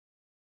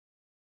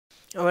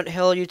Alright,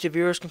 hello YouTube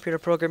viewers, Computer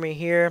Programming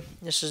here.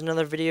 This is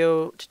another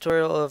video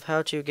tutorial of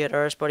how to get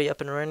RSBuddy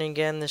up and running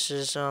again. This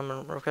is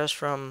a request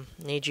from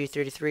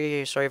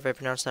L3GiT. Sorry if I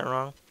pronounced that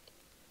wrong.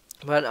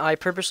 But I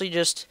purposely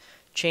just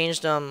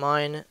changed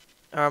my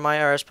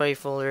RSBuddy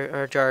folder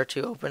or jar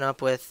to open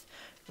up with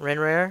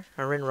WinRAR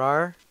or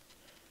WinRAR.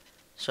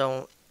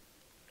 So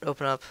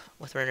open up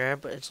with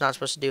WinRAR, but it's not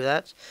supposed to do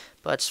that.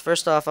 But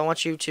first off, I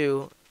want you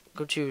to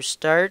go to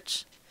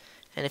Start,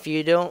 and if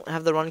you don't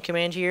have the Run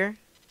command here,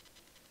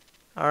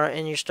 alright,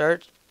 in your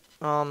Start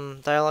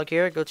dialog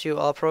here, go to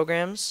All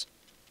Programs,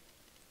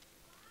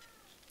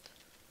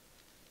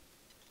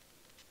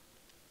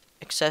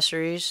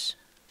 Accessories,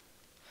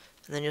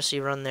 and then you'll see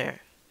Run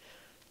there.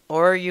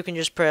 Or you can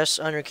just press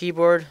on your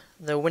keyboard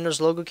the Windows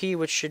logo key,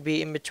 which should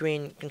be in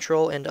between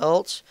Control and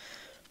Alt.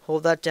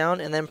 Hold that down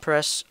and then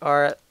press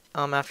R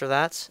after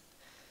that.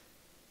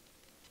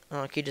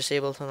 Key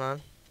disabled, hold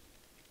on.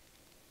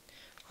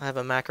 I have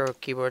a macro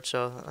keyboard,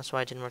 so that's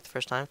why it didn't work the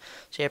first time.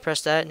 So yeah,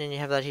 press that and then you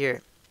have that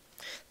here.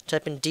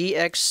 Type in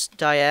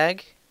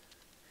DXDiag,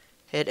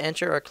 hit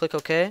enter or click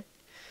OK.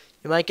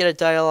 You might get a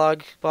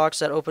dialog box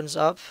that opens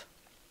up.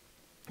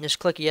 Just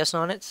click yes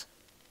on it.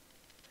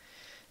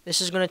 This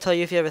is going to tell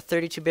you if you have a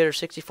 32-bit or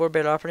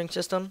 64-bit operating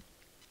system.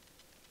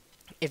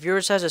 If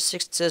yours has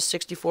says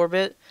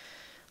 64-bit,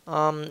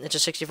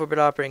 it's a 64-bit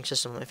operating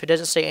system. If it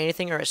doesn't say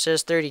anything or it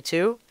says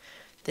 32,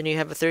 then you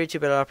have a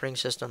 32-bit operating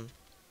system.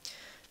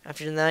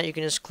 After doing that, you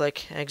can just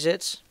click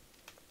exit,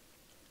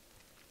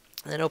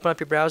 and then open up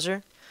your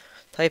browser.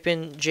 Type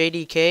in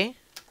JDK, and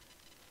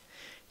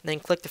then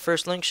click the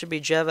first link. Should be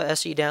Java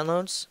SE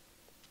downloads.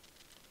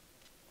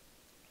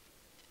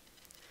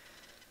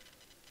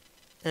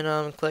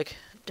 And click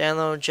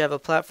download Java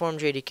platform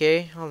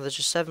JDK. Oh, there's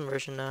a 7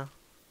 version now.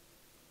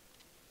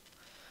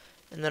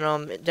 And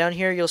then down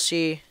here you'll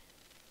see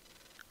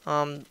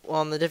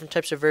the different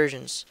types of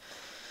versions.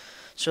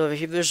 So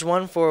if there's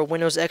one for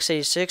Windows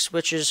x86,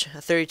 which is a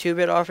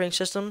 32-bit operating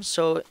system.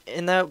 So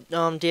in that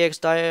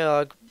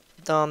diag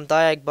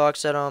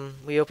box that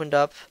we opened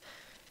up,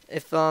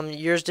 if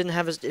yours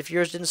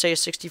didn't say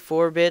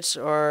 64 bits,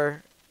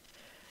 or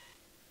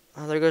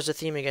there goes the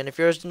theme again. If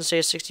yours didn't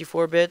say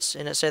 64 bits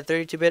and it said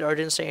 32-bit or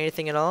didn't say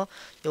anything at all,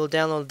 you'll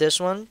download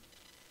this one.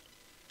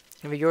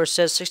 If yours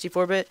says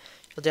 64-bit,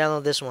 you'll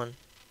download this one.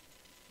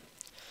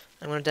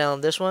 I'm going to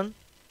download this one.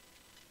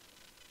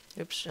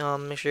 Oops,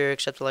 make sure you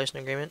accept the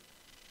license agreement.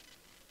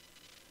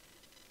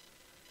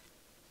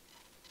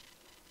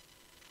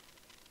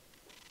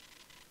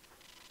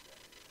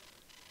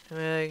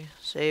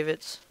 Save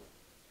it.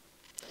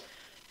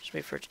 Just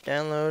wait for it to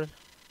download.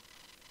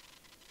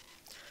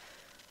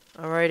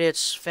 Alright,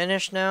 it's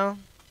finished now.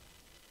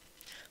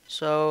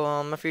 So,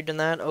 after you've done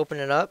that, open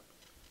it up.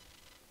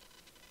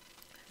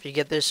 If you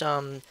get this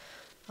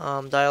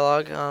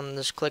dialog,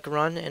 just click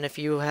Run, and if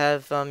you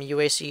have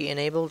UAC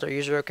enabled or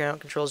user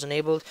account controls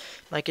enabled,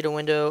 you might get a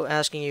window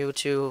asking you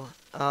to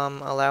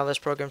allow this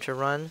program to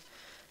run,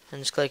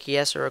 and just click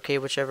yes or OK,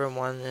 whichever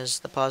one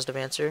is the positive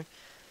answer,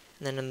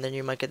 and then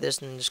you might get this,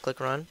 and just click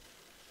Run.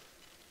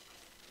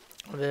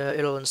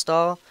 It'll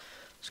install.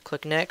 Just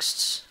click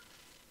Next.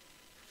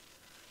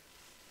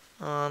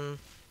 You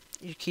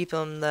keep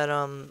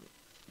that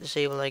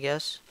disabled, I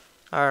guess,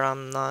 or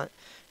not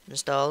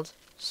installed.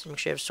 So make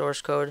sure you have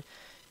source code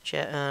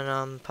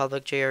and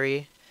public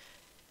JRE.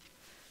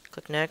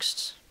 Click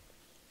Next.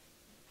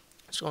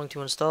 It's going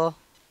to install.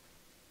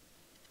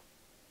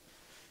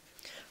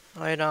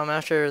 Alright,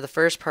 after the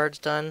first part's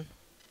done,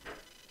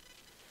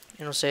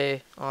 it'll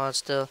say, oh,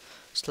 it's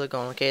still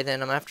going. Okay,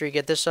 then after you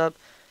get this up,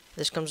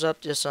 this comes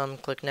up, just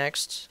click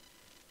Next.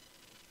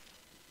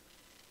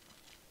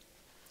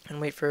 And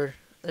wait for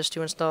this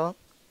to install.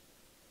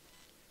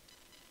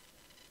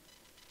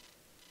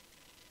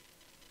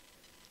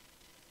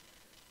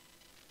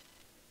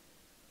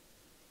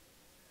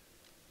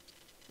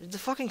 Did the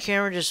fucking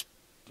camera just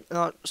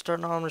not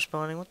start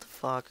non-responding? What the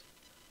fuck?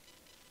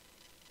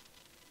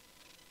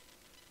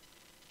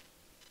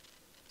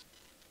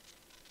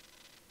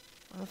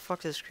 Where the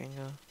fuck did the screen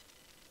go?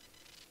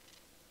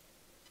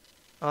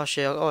 Oh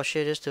shit,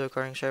 it is still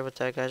recording. Sorry about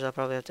that, guys. I'll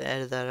probably have to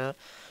edit that out.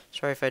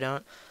 Sorry if I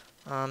don't.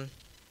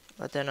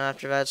 But then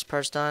after that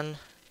part's done,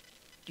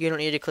 you don't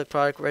need to click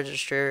product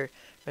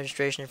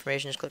registration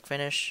information, just click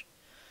finish.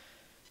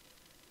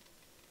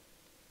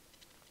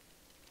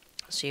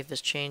 See if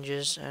this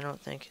changes. I don't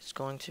think it's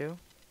going to.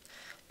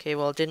 Okay,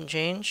 well, it didn't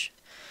change.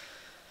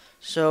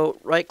 So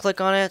right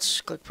click on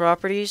it, click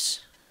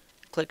properties,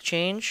 click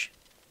change.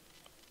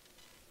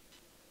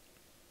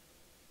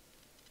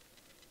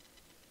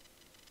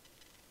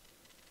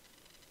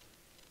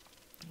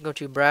 Go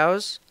to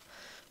browse.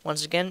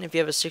 Once again, if you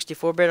have a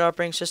 64-bit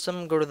operating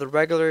system, go to the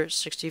regular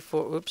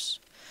 64, oops.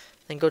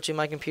 Then go to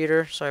My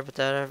Computer. Sorry about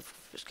that, I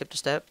skipped a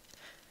step.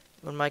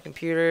 Go to My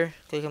Computer,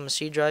 click on the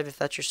C drive if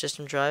that's your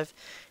system drive.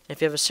 And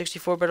if you have a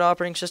 64-bit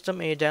operating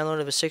system and you download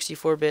a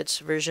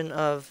 64-bit version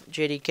of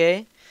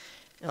JDK,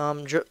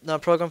 the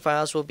program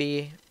files it'll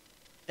be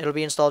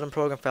installed in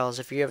program files.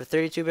 If you have a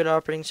 32-bit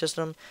operating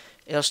system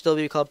it'll still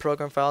be called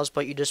program files,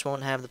 but you just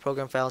won't have the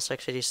program files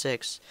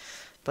x86.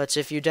 But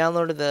if you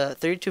downloaded the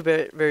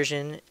 32-bit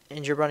version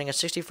and you're running a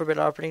 64-bit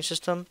operating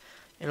system,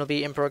 it'll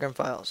be in program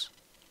files.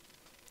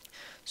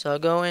 So I'll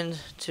go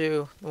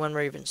into the one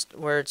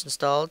where it's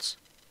installed,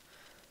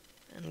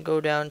 and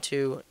go down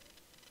to,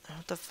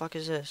 what the fuck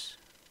is this?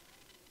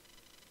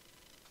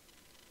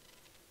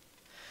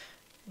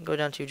 Go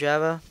down to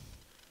Java.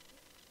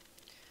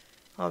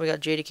 Oh, we got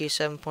JDK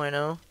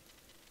 7.0.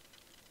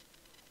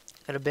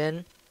 Got a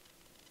bin.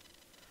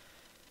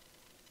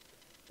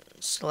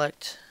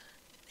 Select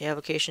the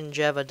application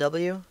Java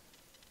W.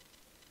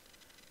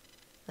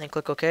 Then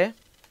click OK.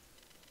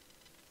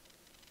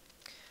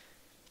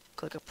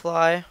 Click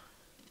Apply.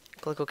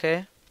 Click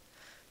OK.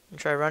 And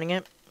try running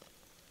it.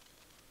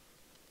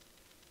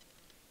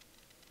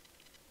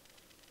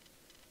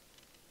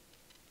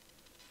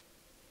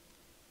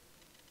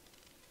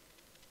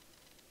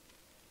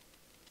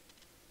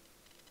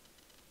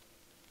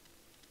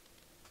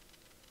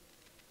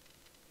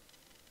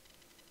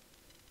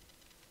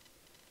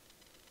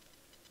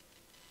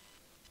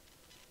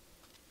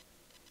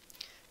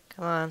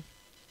 Come on.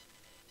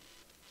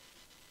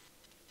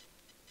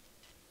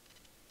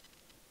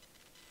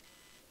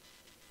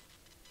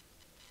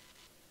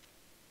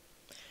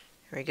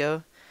 Here we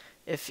go.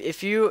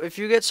 If you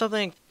get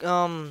something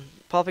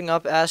popping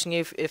up asking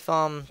you if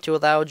to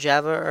allow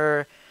Java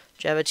or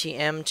Java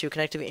TM to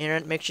connect to the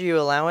internet, make sure you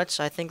allow it.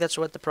 I think that's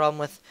what the problem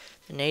with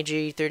the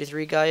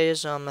RSBuddy guy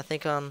is. I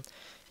think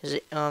his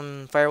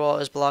firewall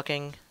is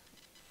blocking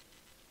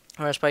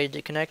RSBuddy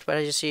to connect, but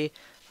as you see,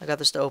 I got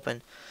this to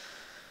open.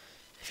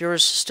 If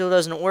yours still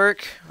doesn't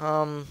work,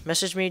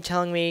 message me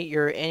telling me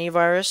your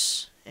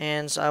antivirus,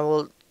 and I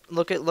will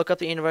look up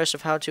the antivirus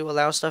of how to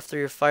allow stuff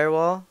through your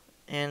firewall,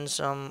 and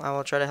I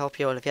will try to help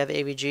you out. If you have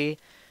AVG,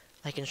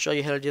 I can show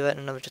you how to do that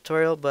in another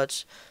tutorial,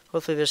 but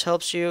hopefully this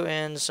helps you,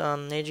 and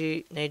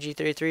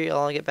RSBuddy33,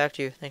 I'll get back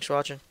to you. Thanks for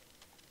watching.